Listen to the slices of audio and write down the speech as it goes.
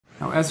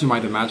Now, as you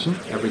might imagine,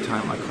 every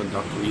time I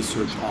conduct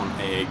research on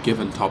a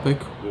given topic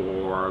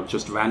or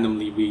just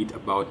randomly read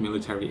about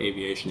military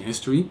aviation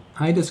history,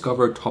 I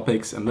discover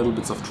topics and little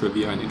bits of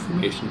trivia and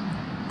information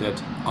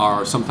that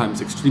are sometimes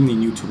extremely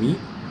new to me,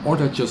 or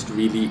that just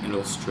really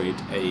illustrate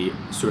a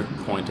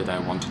certain point that I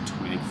wanted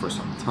to make for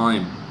some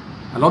time.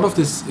 A lot of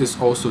this is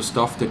also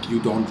stuff that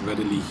you don't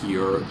readily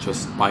hear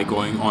just by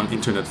going on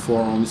internet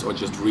forums or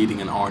just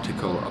reading an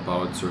article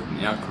about certain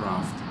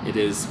aircraft. It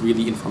is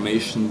really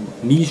information,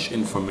 niche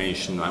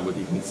information, I would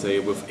even say,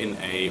 within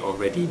a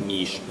already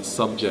niche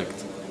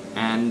subject.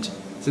 And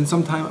since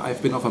some time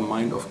I've been of a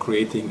mind of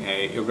creating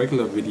a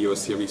irregular video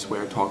series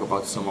where I talk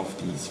about some of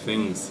these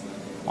things.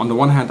 On the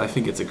one hand, I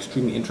think it's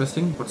extremely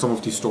interesting what some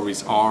of these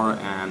stories are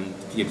and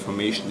the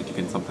information that you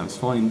can sometimes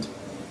find.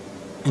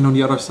 And on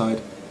the other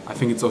side, I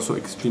think it's also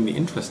extremely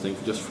interesting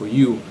just for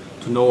you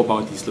to know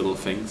about these little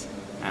things.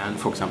 And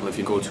for example, if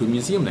you go to a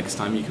museum next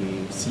time, you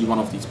can see one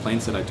of these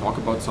planes that I talk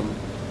about, some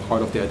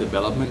part of their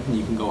development, and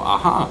you can go,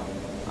 aha,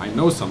 I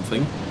know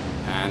something.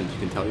 And you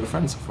can tell your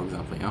friends, for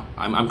example, yeah.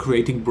 I'm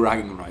creating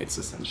bragging rights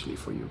essentially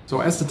for you.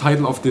 So as the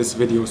title of this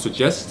video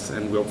suggests,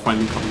 and we're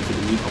finally coming to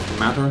the meat of the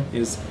matter,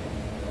 is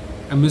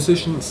a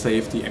musician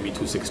saved the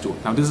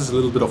Me-262. Now this is a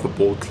little bit of a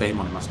bold claim,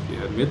 I must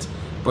admit,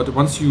 but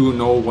once you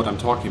know what I'm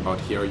talking about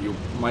here, you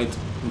might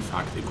in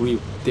fact agree.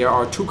 There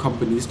are two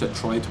companies that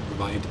try to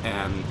provide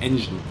an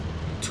engine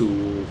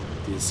to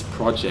this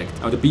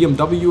project. Now the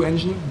BMW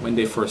engine, when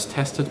they first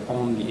tested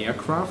on the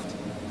aircraft,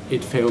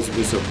 it fails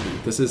miserably.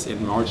 This is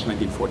in March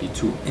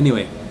 1942.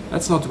 Anyway,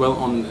 let's not dwell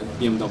on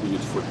BMW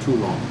for too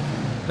long.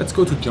 Let's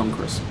go to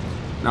Junkers.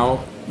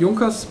 Now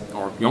Junkers,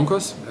 or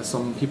Junkers as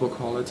some people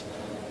call it,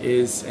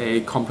 is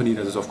a company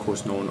that is of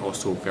course known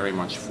also very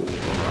much for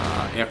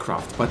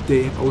aircraft, but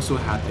they also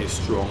had a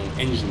strong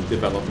engine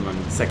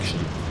development section.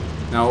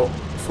 Now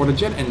for the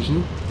jet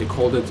engine they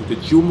called it the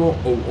Jumo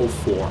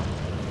 004,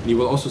 and you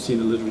will also see in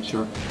the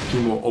literature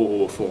Jumo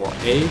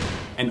 004A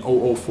and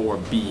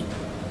 004B.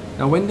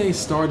 Now when they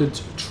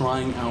started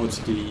trying out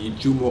the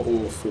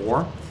Jumo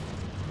 004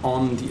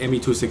 on the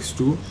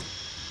Me-262,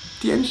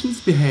 the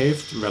engines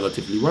behaved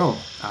relatively well.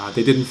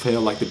 They didn't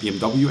fail like the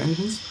BMW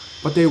engines,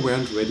 but they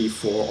weren't ready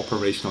for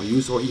operational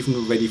use or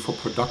even ready for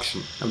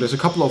production. Now there's a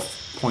couple of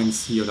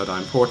points here that are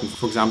important.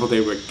 For example, they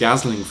were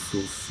guzzling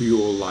through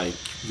fuel like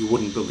you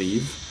wouldn't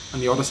believe. On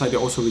the other side, they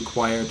also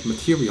required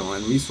material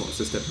and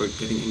resources that were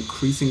getting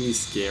increasingly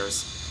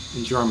scarce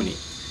in Germany.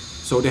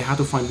 So they had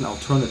to find an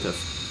alternative,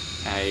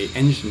 an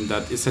engine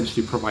that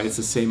essentially provides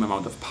the same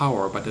amount of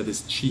power, but that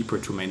is cheaper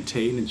to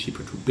maintain and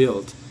cheaper to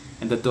build,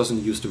 and that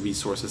doesn't use the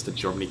resources that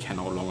Germany can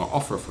no longer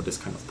offer for this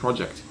kind of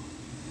project.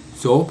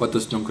 So what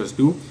does Junkers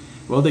do?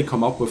 Well, they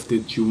come up with the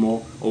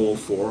Jumo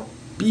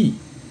 004B,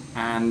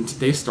 and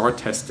they start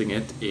testing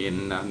it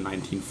in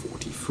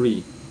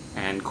 1943.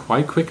 And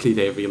quite quickly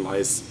they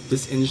realize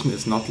this engine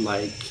is not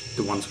like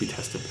the ones we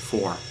tested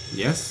before.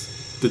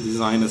 Yes, the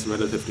design is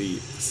relatively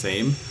the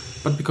same,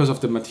 but because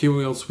of the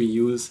materials we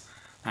use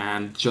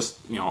and just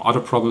other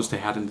problems they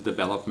had in the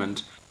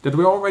development that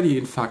were already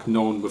in fact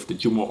known with the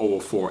Jumo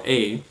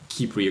 004A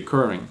keep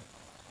reoccurring.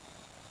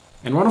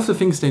 And one of the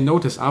things they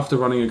notice after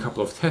running a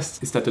couple of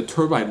tests is that the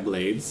turbine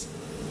blades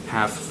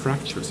have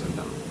fractures in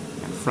them.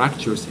 And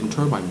fractures in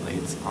turbine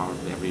blades are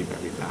very,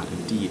 very bad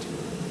indeed.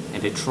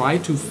 And they try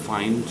to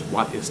find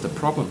what is the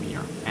problem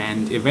here.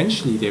 And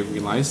eventually they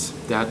realize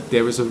that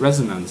there is a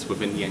resonance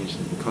within the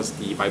engine because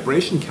the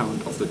vibration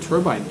count of the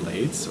turbine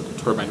blades, or the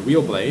turbine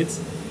wheel blades,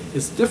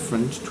 is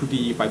different to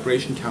the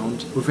vibration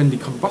count within the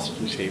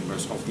combustion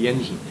chambers of the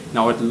engine.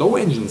 Now at low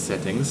engine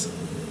settings,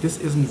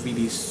 this isn't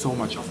really so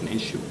much of an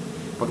issue.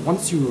 But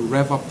once you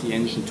rev up the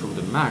engine to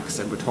the max,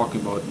 and we're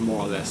talking about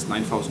more or less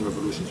 9,000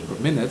 revolutions per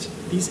minute,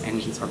 these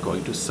engines are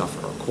going to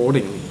suffer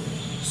accordingly.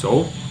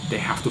 So they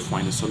have to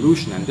find a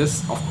solution, and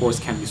this of course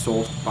can be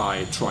solved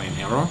by try and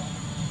error,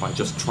 by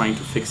just trying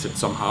to fix it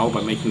somehow,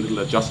 by making little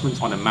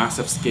adjustments on a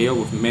massive scale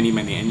with many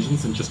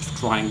engines and just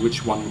trying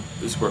which one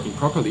is working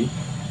properly,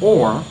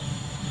 or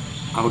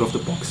out of the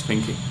box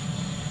thinking.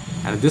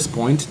 And at this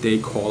point they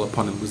call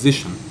upon a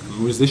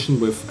musician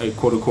with a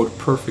quote-unquote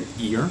perfect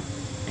ear.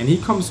 And he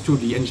comes to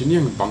the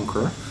engineering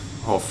bunker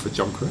of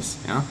Junkers,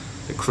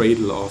 the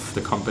cradle of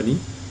the company,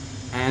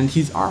 and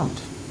he's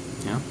armed.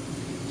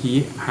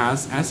 He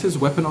has as his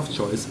weapon of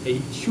choice a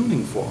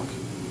tuning fork.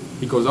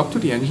 He goes up to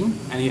the engine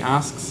and he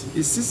asks,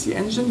 "Is this the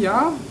engine?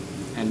 Yeah?"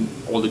 And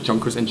all the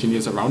Junkers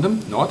engineers around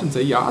him nod and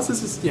say, "Yes,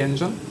 this is the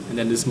engine." And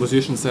then this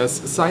musician says,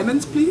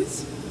 "Silence,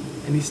 please."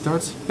 And he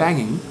starts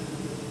banging,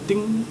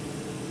 ding,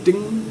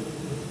 ding,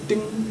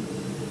 ding,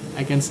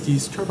 against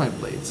these turbine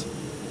blades.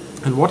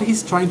 And what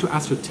he's trying to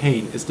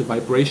ascertain is the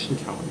vibration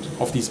count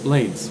of these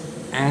blades,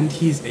 and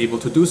he's able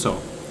to do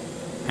so.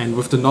 And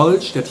with the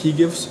knowledge that he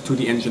gives to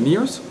the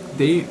engineers,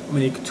 they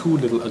make two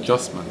little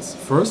adjustments.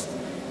 First,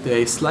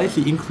 they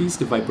slightly increase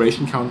the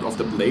vibration count of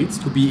the blades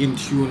to be in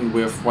tune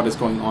with what is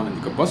going on in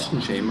the combustion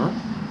chamber.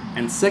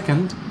 And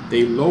second,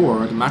 they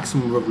lower the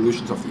maximum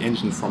revolutions of the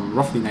engine from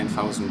roughly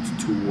 9,000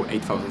 to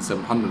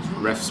 8,700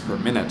 revs per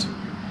minute.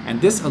 And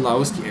this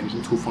allows the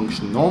engine to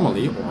function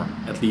normally, or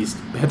at least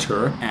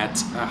better, at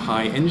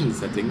high engine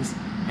settings.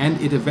 And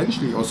it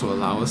eventually also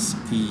allows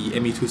the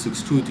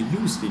ME262 to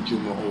use the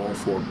Jumo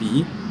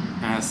 004B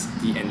as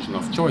the engine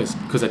of choice.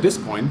 Because at this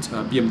point,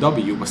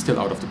 BMW was still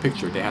out of the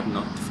picture. They had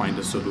not found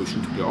a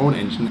solution to their own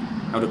engine.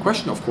 Now the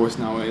question, of course,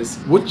 now is,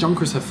 would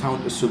Junkers have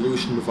found a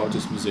solution without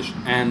this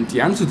musician? And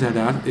the answer to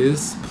that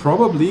is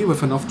probably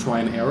with enough try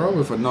and error,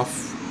 with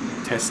enough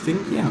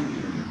testing, yeah.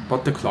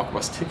 But the clock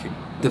was ticking.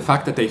 The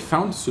fact that they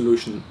found a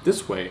solution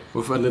this way,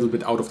 with a little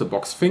bit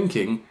out-of-the-box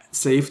thinking,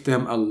 saved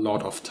them a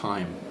lot of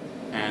time.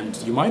 And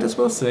you might as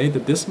well say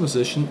that this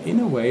musician, in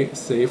a way,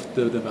 saved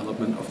the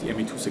development of the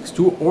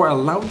ME262, or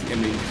allowed the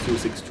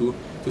ME262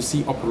 to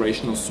see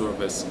operational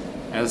service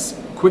as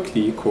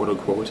quickly,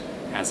 quote-unquote,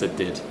 as it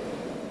did.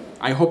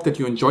 I hope that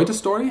you enjoyed the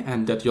story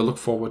and that you'll look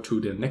forward to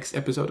the next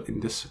episode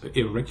in this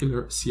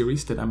irregular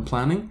series that I'm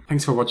planning.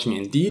 Thanks for watching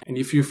indeed. And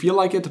if you feel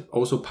like it,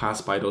 also pass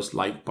by those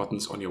like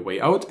buttons on your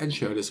way out and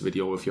share this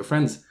video with your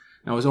friends.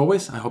 Now, as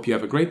always, I hope you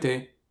have a great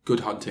day, good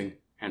hunting,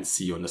 and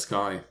see you in the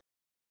sky.